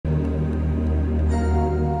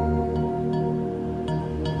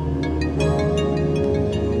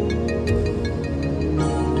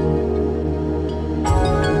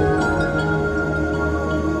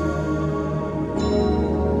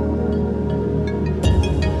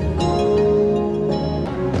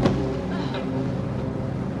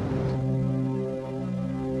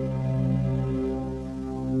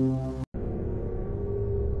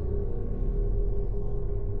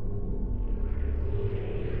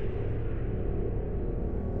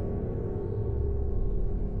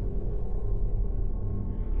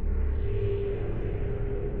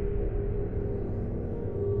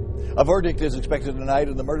A verdict is expected tonight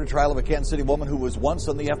in the murder trial of a Kansas City woman who was once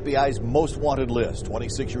on the FBI's most wanted list.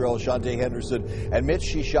 26-year-old Shantae Henderson admits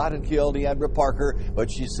she shot and killed Deandra Parker, but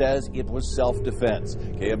she says it was self-defense.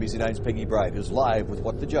 KMBC 9's Peggy Bright is live with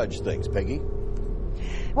what the judge thinks. Peggy?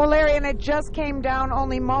 Well, Larry, and it just came down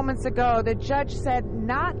only moments ago. The judge said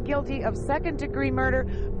not guilty of second-degree murder,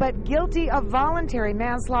 but guilty of voluntary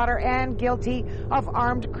manslaughter and guilty of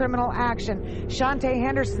armed criminal action. Shantae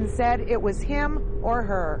Henderson said it was him or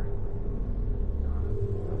her.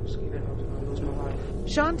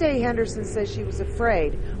 Shantae Henderson says she was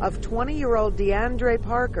afraid of 20-year-old Deandra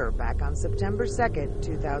Parker back on September 2nd,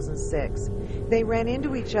 2006. They ran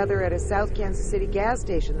into each other at a South Kansas City gas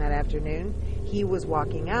station that afternoon. He was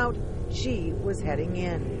walking out, she was heading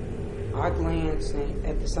in. I glanced, and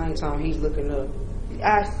at the same time he's looking up.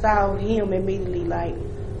 I saw him immediately, like,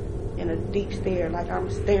 in a deep stare, like I'm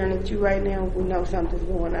staring at you right now, we know something's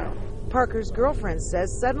going on. Parker's girlfriend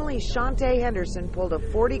says suddenly Shantae Henderson pulled a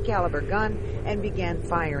 .40 caliber gun and began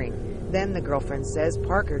firing. Then the girlfriend says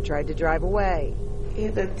Parker tried to drive away.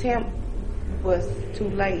 His attempt was too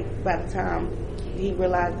late by the time he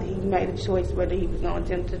realized that he made a choice whether he was going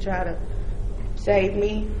to attempt to try to save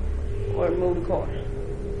me or move the car.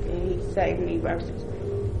 And he saved me versus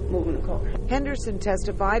moving the car. Henderson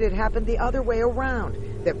testified it happened the other way around,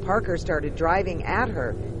 that Parker started driving at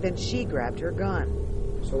her, then she grabbed her gun.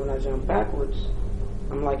 So when I jump backwards,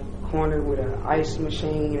 I'm like cornered with an ice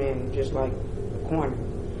machine and just like a corner.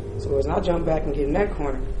 So as I jump back and get in that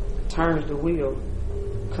corner, turns the wheel,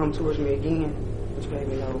 come towards me again, which gave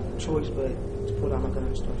me no choice but to pull out my gun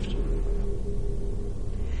and start shooting.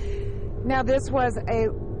 Now this was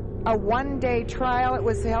a one-day trial. It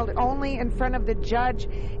was held only in front of the judge,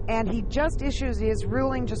 and he just issued his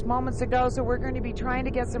ruling just moments ago, so we're going to be trying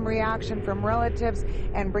to get some reaction from relatives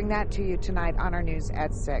and bring that to you tonight on our news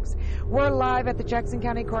at 6. We're live at the Jackson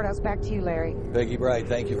County Courthouse. Back to you, Larry. Peggy Bright,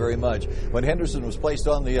 thank you very much. When Henderson was placed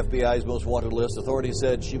on the FBI's most wanted list, authorities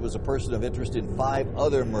said she was a person of interest in 5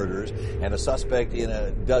 other murders and a suspect in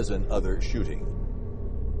a dozen other shootings.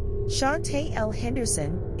 Shantae L.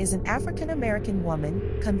 Henderson is an African-American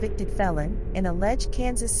woman, convicted felon, and alleged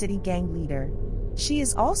Kansas City gang leader. She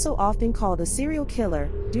is also often called a serial killer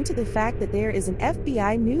due to the fact that there is an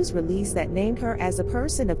FBI news release that named her as a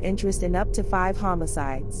person of interest in up to 5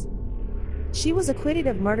 homicides. She was acquitted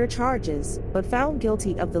of murder charges, but found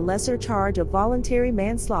guilty of the lesser charge of voluntary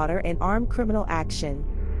manslaughter and armed criminal action.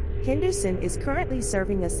 Henderson is currently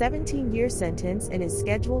serving a 17-year sentence and is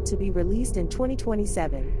scheduled to be released in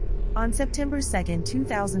 2027. On September 2,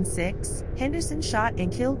 2006, Henderson shot and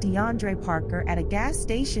killed Deandra Parker at a gas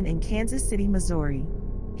station in Kansas City, Missouri.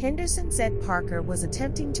 Henderson said Parker was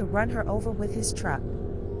attempting to run her over with his truck.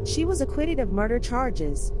 She was acquitted of murder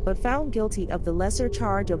charges, but found guilty of the lesser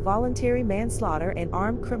charge of voluntary manslaughter and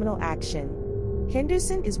armed criminal action.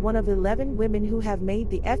 Henderson is one of 11 women who have made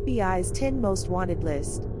the FBI's 10 most wanted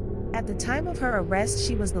list. At the time of her arrest,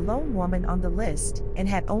 she was the lone woman on the list and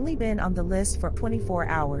had only been on the list for 24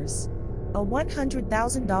 hours. A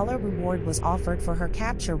 $100,000 reward was offered for her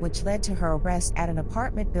capture, which led to her arrest at an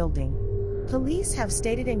apartment building. Police have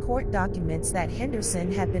stated in court documents that Henderson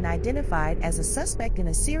had been identified as a suspect in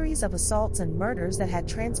a series of assaults and murders that had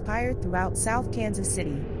transpired throughout South Kansas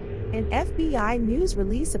City. An FBI news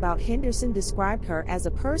release about Henderson described her as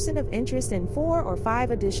a person of interest in 4 or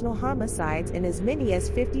 5 additional homicides and as many as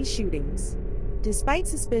 50 shootings. Despite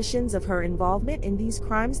suspicions of her involvement in these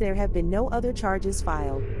crimes, there have been no other charges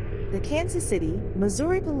filed. The Kansas City,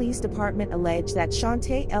 Missouri Police Department alleged that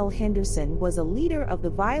Shantae L. Henderson was a leader of the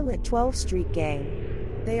violent 12th Street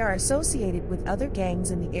gang. They are associated with other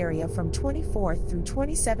gangs in the area from 24th through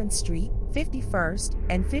 27th Street, 51st,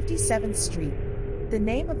 and 57th Street. The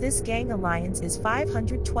name of this gang alliance is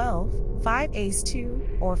 512, 5 Ace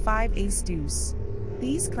 2, or 5 Ace Deuce.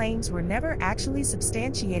 These claims were never actually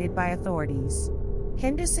substantiated by authorities.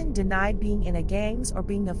 Henderson denied being in a gang or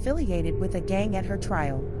being affiliated with a gang at her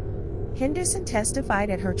trial. Henderson testified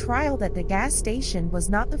at her trial that the gas station was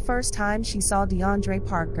not the first time she saw Deandra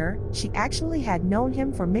Parker. She actually had known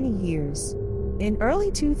him for many years. In early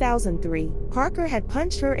 2003, Parker had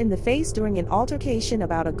punched her in the face during an altercation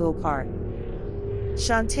about a go-kart.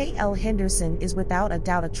 Shantae L. Henderson is without a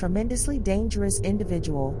doubt a tremendously dangerous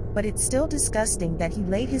individual, but it's still disgusting that he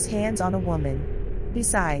laid his hands on a woman.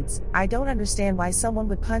 Besides, I don't understand why someone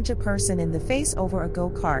would punch a person in the face over a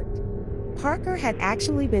go-kart. Parker had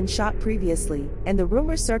actually been shot previously, and the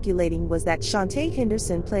rumor circulating was that Shantae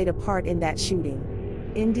Henderson played a part in that shooting.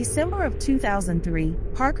 In December of 2003,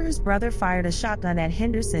 Parker's brother fired a shotgun at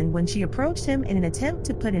Henderson when she approached him in an attempt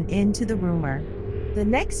to put an end to the rumor. The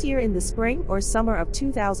next year in the spring or summer of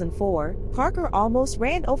 2004, Parker almost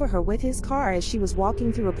ran over her with his car as she was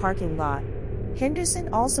walking through a parking lot. Henderson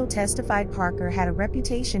also testified Parker had a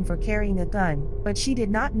reputation for carrying a gun, but she did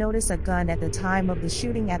not notice a gun at the time of the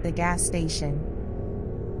shooting at the gas station.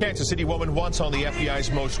 Kansas City woman once on the FBI's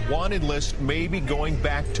most wanted list may be going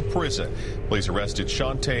back to prison. Police arrested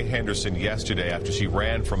Shantae Henderson yesterday after she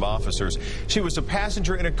ran from officers. She was a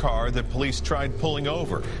passenger in a car that police tried pulling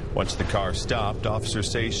over. Once the car stopped, officers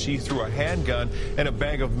say she threw a handgun and a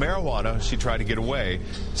bag of marijuana. She tried to get away.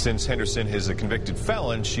 Since Henderson is a convicted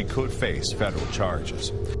felon, she could face federal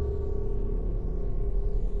charges.